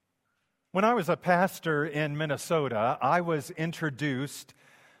When I was a pastor in Minnesota, I was introduced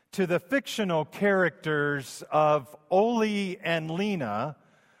to the fictional characters of Ole and Lena,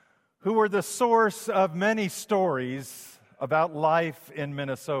 who were the source of many stories about life in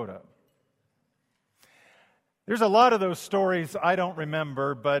Minnesota. There's a lot of those stories I don't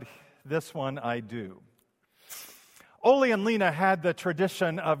remember, but this one I do. Ole and Lena had the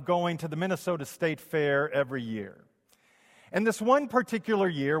tradition of going to the Minnesota State Fair every year. And this one particular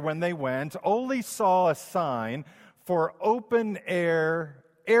year when they went, Ole saw a sign for open-air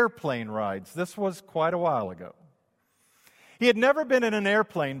airplane rides. This was quite a while ago. He had never been in an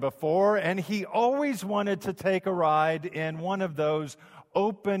airplane before, and he always wanted to take a ride in one of those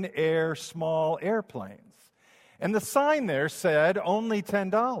open-air small airplanes. And the sign there said only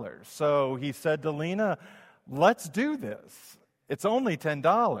 $10. So he said to Lena, "Let's do this. It's only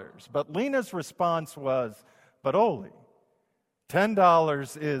 $10. But Lena's response was, "But Ole,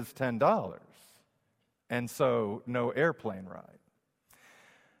 $10 is $10, and so no airplane ride."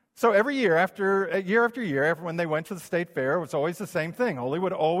 So every year after year, when they went to the state fair, it was always the same thing. Ole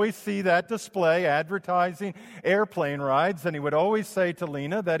would always see that display advertising airplane rides, and he would always say to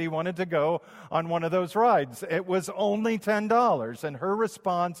Lena that he wanted to go on one of those rides. It was only $10, and her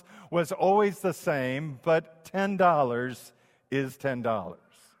response was always the same, but $10 is $10.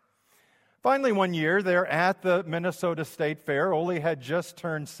 Finally, one year, they're at the Minnesota State Fair. Ole had just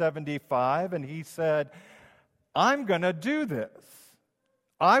turned 75, and he said, "I'm going to do this.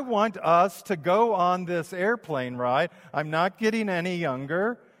 I want us to go on this airplane ride. I'm not getting any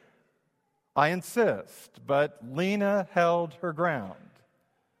younger. I insist." But Lena held her ground.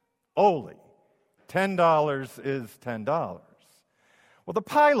 "Ole, $10 is $10. Well, the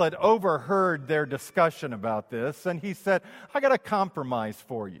pilot overheard their discussion about this, and he said, "I got a compromise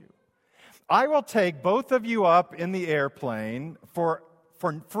for you. I will take both of you up in the airplane for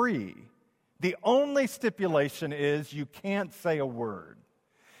free. The only stipulation is you can't say a word.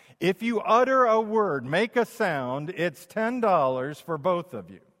 If you utter a word, make a sound, it's $10 for both of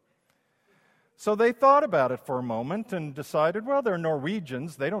you." So they thought about it for a moment and decided, well, they're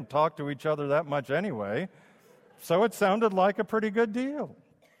Norwegians. They don't talk to each other that much anyway. So it sounded like a pretty good deal.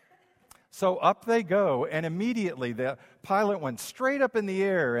 So up they go, and immediately the pilot went straight up in the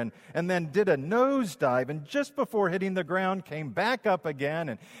air and then did a nosedive, and just before hitting the ground came back up again,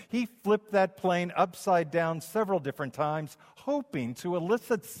 and he flipped that plane upside down several different times, hoping to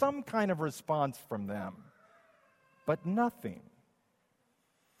elicit some kind of response from them. But nothing.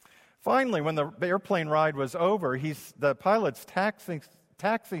 Finally, when the airplane ride was over, the pilot's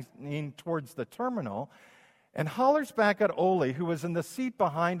taxiing towards the terminal, and hollers back at Ole, who was in the seat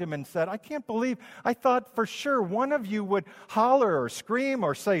behind him, and said, "I can't believe, I thought for sure one of you would holler or scream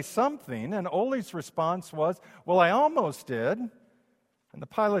or say something." And Ole's response was, "Well, I almost did." And the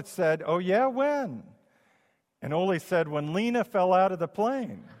pilot said, "Oh yeah, when?" And Ole said, "When Lena fell out of the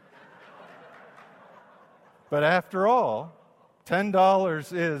plane." But after all,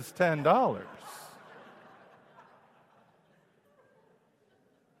 $10 is $10.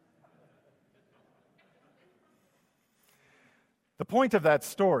 The point of that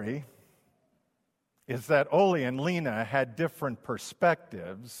story is that Ole and Lena had different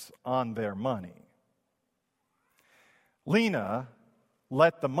perspectives on their money. Lena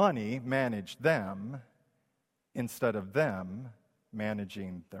let the money manage them instead of them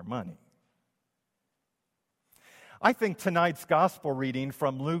managing their money. I think tonight's gospel reading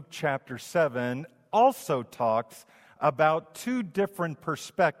from Luke chapter 7 also talks about two different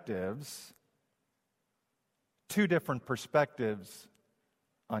perspectives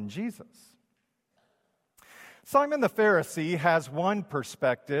on Jesus. Simon the Pharisee has one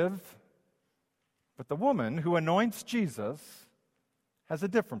perspective, but the woman who anoints Jesus has a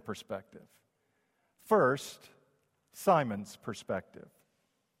different perspective. First, Simon's perspective.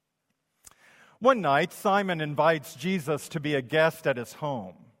 One night, Simon invites Jesus to be a guest at his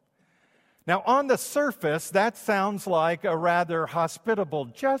home. Now, on the surface, that sounds like a rather hospitable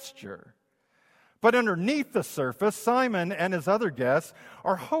gesture. But underneath the surface, Simon and his other guests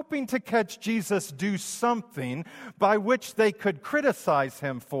are hoping to catch Jesus do something by which they could criticize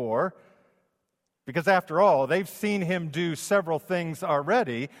him for, because after all, they've seen him do several things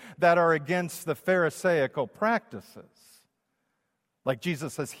already that are against the Pharisaical practices. Like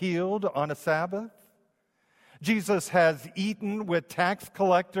Jesus has healed on a Sabbath. Jesus has eaten with tax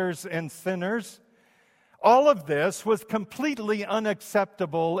collectors and sinners. All of this was completely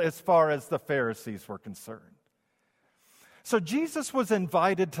unacceptable as far as the Pharisees were concerned. So Jesus was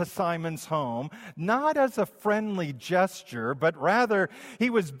invited to Simon's home, not as a friendly gesture, but rather he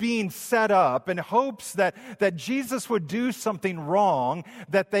was being set up in hopes that Jesus would do something wrong,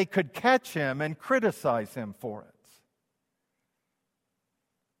 that they could catch him and criticize him for it.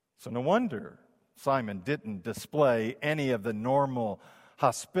 So no wonder Simon didn't display any of the normal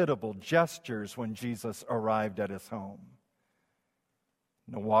hospitable gestures when Jesus arrived at his home.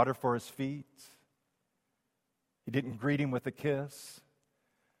 No water for his feet. He didn't greet him with a kiss.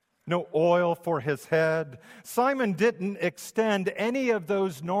 No oil for his head. Simon didn't extend any of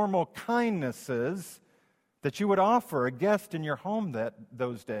those normal kindnesses that you would offer a guest in your home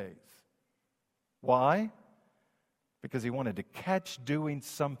those days. Why? Because he wanted to catch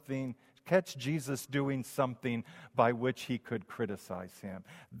Jesus doing something by which he could criticize him.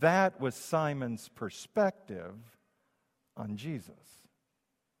 That was Simon's perspective on Jesus.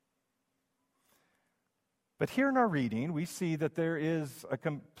 But here in our reading, we see that there is a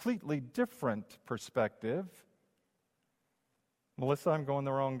completely different perspective. Melissa, I'm going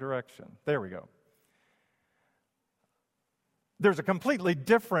the wrong direction. There we go. There's a completely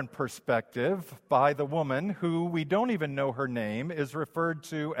different perspective by the woman who we don't even know her name is referred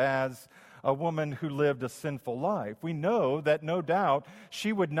to as a woman who lived a sinful life. We know that no doubt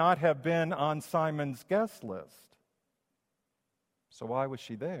she would not have been on Simon's guest list. So why was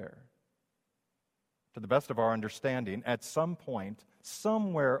she there? To the best of our understanding, at some point,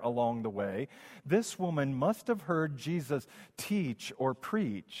 somewhere along the way, this woman must have heard Jesus teach or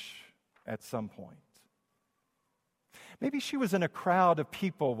preach at some point. Maybe she was in a crowd of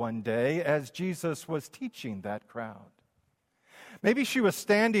people one day as Jesus was teaching that crowd. Maybe she was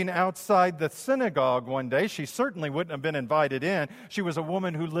standing outside the synagogue one day. She certainly wouldn't have been invited in. She was a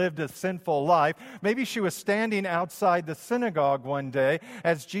woman who lived a sinful life. Maybe she was standing outside the synagogue one day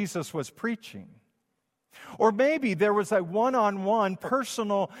as Jesus was preaching. Or maybe there was a one-on-one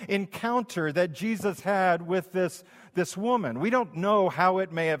personal encounter that Jesus had with this woman. We don't know how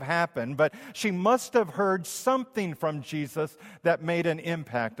it may have happened, but she must have heard something from Jesus that made an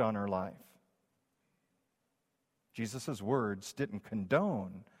impact on her life. Jesus' words didn't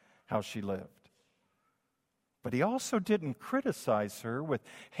condone how she lived, but he also didn't criticize her with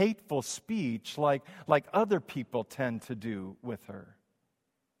hateful speech like other people tend to do with her.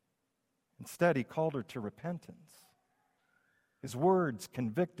 Instead, he called her to repentance. His words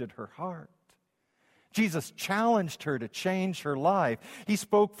convicted her heart. Jesus challenged her to change her life. He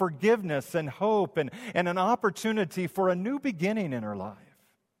spoke forgiveness and hope and an opportunity for a new beginning in her life.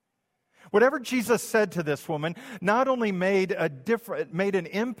 Whatever Jesus said to this woman not only made an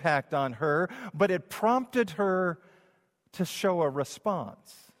impact on her, but it prompted her to show a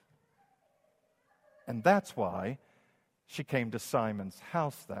response. And that's why she came to Simon's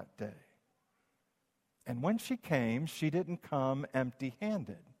house that day. And when she came, she didn't come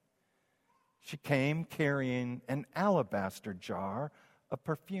empty-handed. She came carrying an alabaster jar of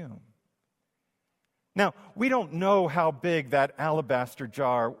perfume. Now, we don't know how big that alabaster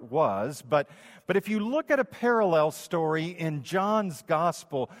jar was, but if you look at a parallel story in John's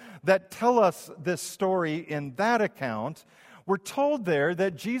Gospel that tell us this story in that account, we're told there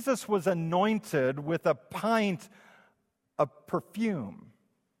that Jesus was anointed with a pint of perfume.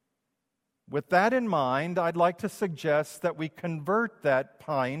 With that in mind, I'd like to suggest that we convert that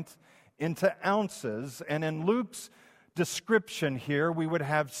pint into ounces, and in Luke's description here, we would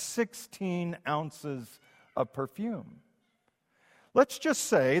have 16 ounces of perfume. Let's just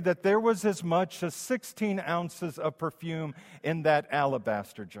say that there was as much as 16 ounces of perfume in that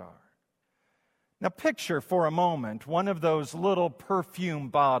alabaster jar. Now picture for a moment one of those little perfume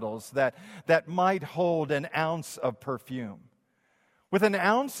bottles that might hold an ounce of perfume. With an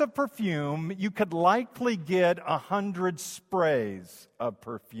ounce of perfume, you could likely get 100 sprays of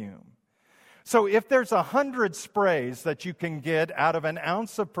perfume. So if there's 100 sprays that you can get out of an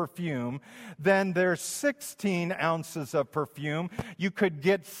ounce of perfume, then there's 16 ounces of perfume. You could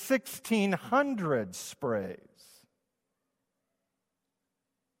get 1,600 sprays.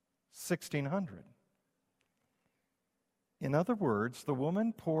 1,600. In other words, the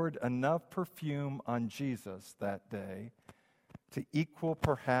woman poured enough perfume on Jesus that day to equal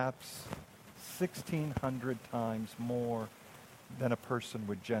perhaps 1,600 times more than a person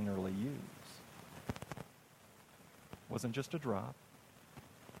would generally use. It wasn't just a drop.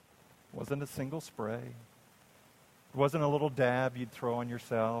 It wasn't a single spray. It wasn't a little dab you'd throw on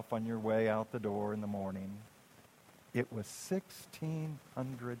yourself on your way out the door in the morning. It was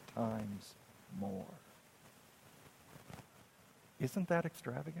 1,600 times more. Isn't that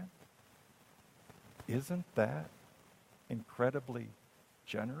extravagant? Isn't that incredibly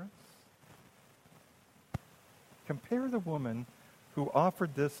generous? Compare the woman who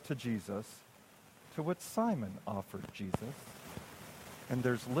offered this to Jesus to what Simon offered Jesus, and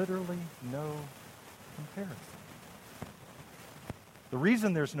there's literally no comparison. The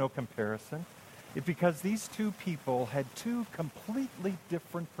reason there's no comparison is because these two people had two completely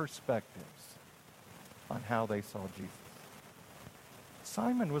different perspectives on how they saw Jesus.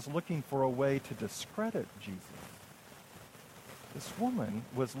 Simon was looking for a way to discredit Jesus. This woman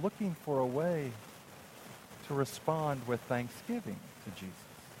was looking for a way to respond with thanksgiving to Jesus.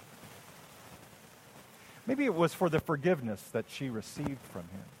 Maybe it was for the forgiveness that she received from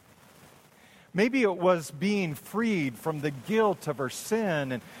him. Maybe it was being freed from the guilt of her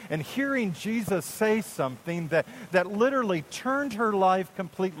sin and hearing Jesus say something that literally turned her life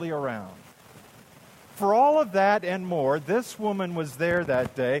completely around. For all of that and more, this woman was there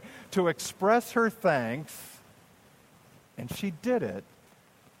that day to express her thanks, and she did it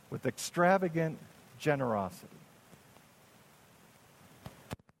with extravagant generosity.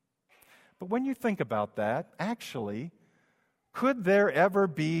 But when you think about that, actually, could there ever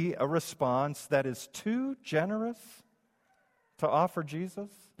be a response that is too generous to offer Jesus?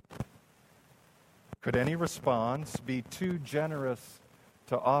 Could any response be too generous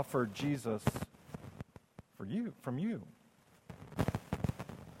to offer Jesus from you?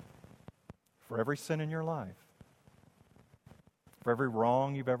 For every sin in your life, for every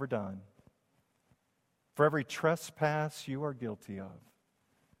wrong you've ever done, for every trespass you are guilty of,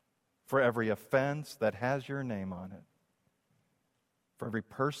 for every offense that has your name on it, for every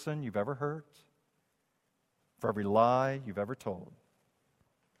person you've ever hurt, for every lie you've ever told.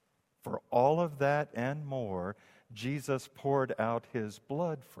 For all of that and more, Jesus poured out his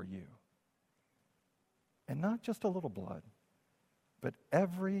blood for you. And not just a little blood, but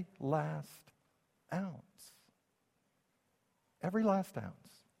every last ounce. Every last ounce.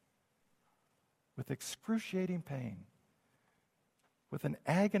 With excruciating pain, with an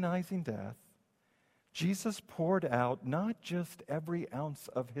agonizing death, Jesus poured out not just every ounce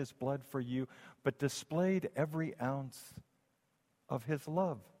of his blood for you, but displayed every ounce of his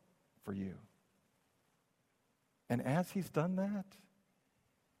love for you. And as he's done that,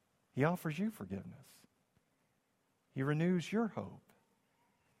 he offers you forgiveness. He renews your hope.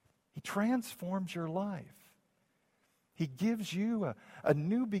 He transforms your life. He gives you a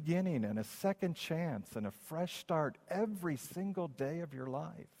new beginning and a second chance and a fresh start every single day of your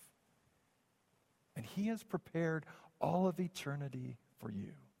life. And he has prepared all of eternity for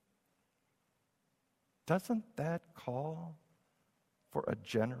you. Doesn't that call for a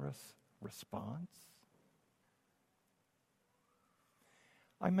generous response?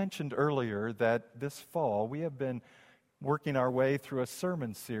 I mentioned earlier that this fall we have been working our way through a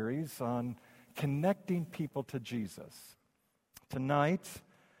sermon series on connecting people to Jesus. Tonight,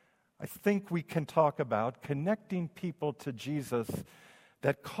 I think we can talk about connecting people to Jesus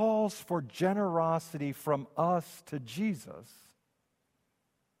that calls for generosity from us to Jesus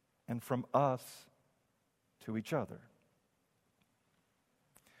and from us to each other.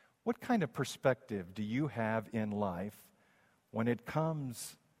 What kind of perspective do you have in life when it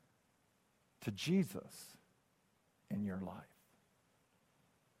comes to Jesus in your life?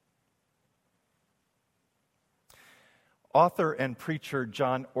 Author and preacher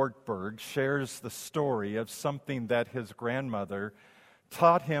John Ortberg shares the story of something that his grandmother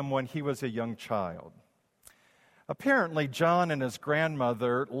taught him when he was a young child. Apparently, John and his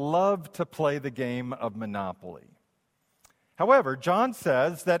grandmother loved to play the game of Monopoly. However, John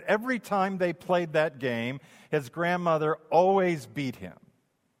says that every time they played that game, his grandmother always beat him.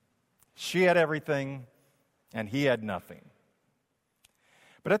 She had everything, and he had nothing.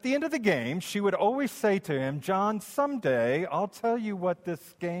 But at the end of the game, she would always say to him, "John, someday I'll tell you what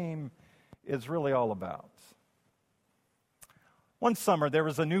this game is really all about." One summer, there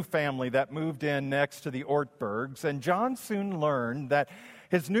was a new family that moved in next to the Ortbergs, and John soon learned that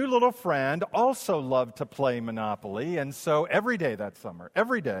his new little friend also loved to play Monopoly, and so every day that summer,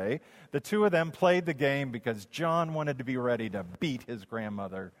 every day, the two of them played the game because John wanted to be ready to beat his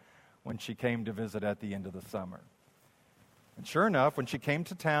grandmother when she came to visit at the end of the summer. And sure enough, when she came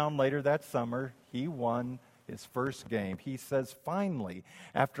to town later that summer, he won his first game. He says, "Finally,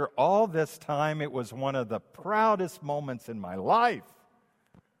 after all this time, it was one of the proudest moments in my life.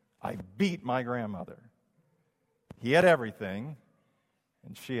 I beat my grandmother." He had everything,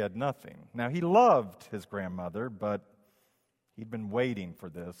 and she had nothing. Now, he loved his grandmother, but he'd been waiting for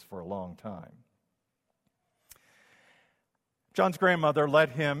this for a long time. John's grandmother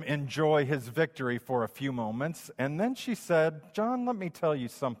let him enjoy his victory for a few moments, and then she said, "John, let me tell you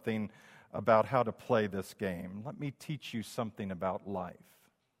something about how to play this game. Let me teach you something about life."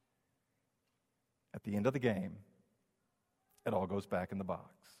 At the end of the game, it all goes back in the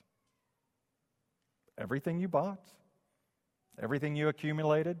box. Everything you bought, everything you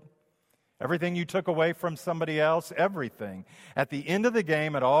accumulated, everything you took away from somebody else, everything. At the end of the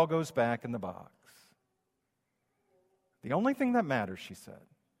game, it all goes back in the box. The only thing that matters, she said,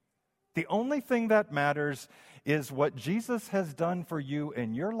 the only thing that matters is what Jesus has done for you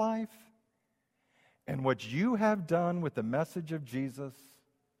in your life and what you have done with the message of Jesus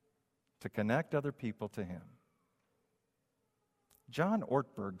to connect other people to Him. John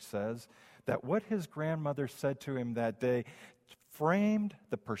Ortberg says that what his grandmother said to him that day framed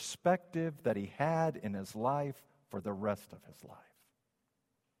the perspective that he had in his life for the rest of his life.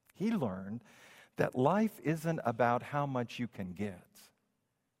 He learned that life isn't about how much you can get,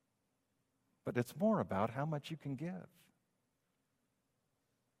 but it's more about how much you can give.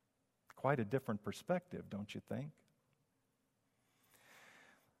 Quite a different perspective, don't you think?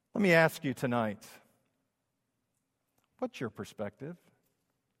 Let me ask you tonight, what's your perspective?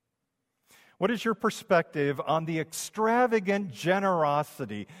 What is your perspective on the extravagant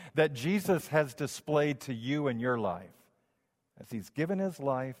generosity that Jesus has displayed to you in your life as He's given His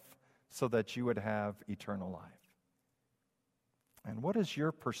life so that you would have eternal life? And what is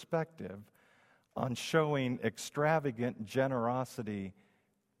your perspective on showing extravagant generosity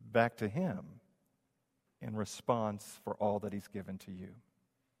back to Him in response for all that He's given to you?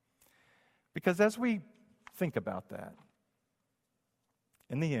 Because as we think about that,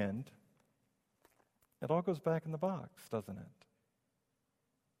 in the end, it all goes back in the box, doesn't it?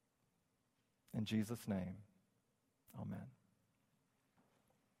 In Jesus' name, amen.